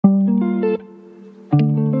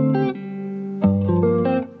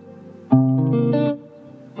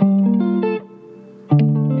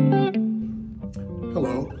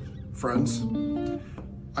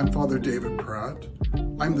David Pratt.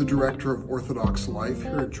 I'm the director of Orthodox Life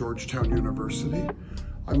here at Georgetown University.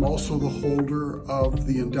 I'm also the holder of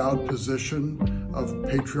the endowed position of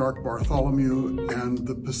Patriarch Bartholomew and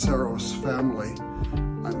the Piceros family.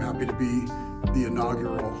 I'm happy to be the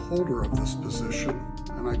inaugural holder of this position,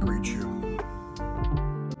 and I greet you.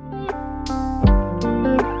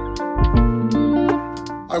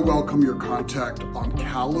 I welcome your contact on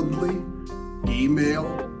Calendly,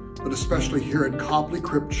 email, but especially here at Copley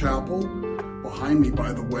Crypt Chapel. Behind me,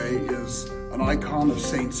 by the way, is an icon of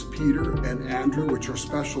Saints Peter and Andrew, which are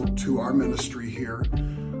special to our ministry here.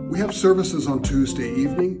 We have services on Tuesday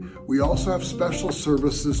evening. We also have special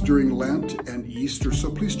services during Lent and Easter,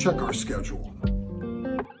 so please check our schedule.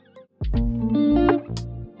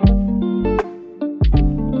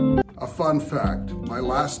 A fun fact, my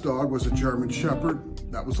last dog was a German Shepherd.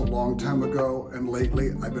 That was a long time ago, and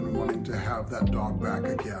lately I've been wanting to have that dog back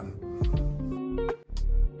again.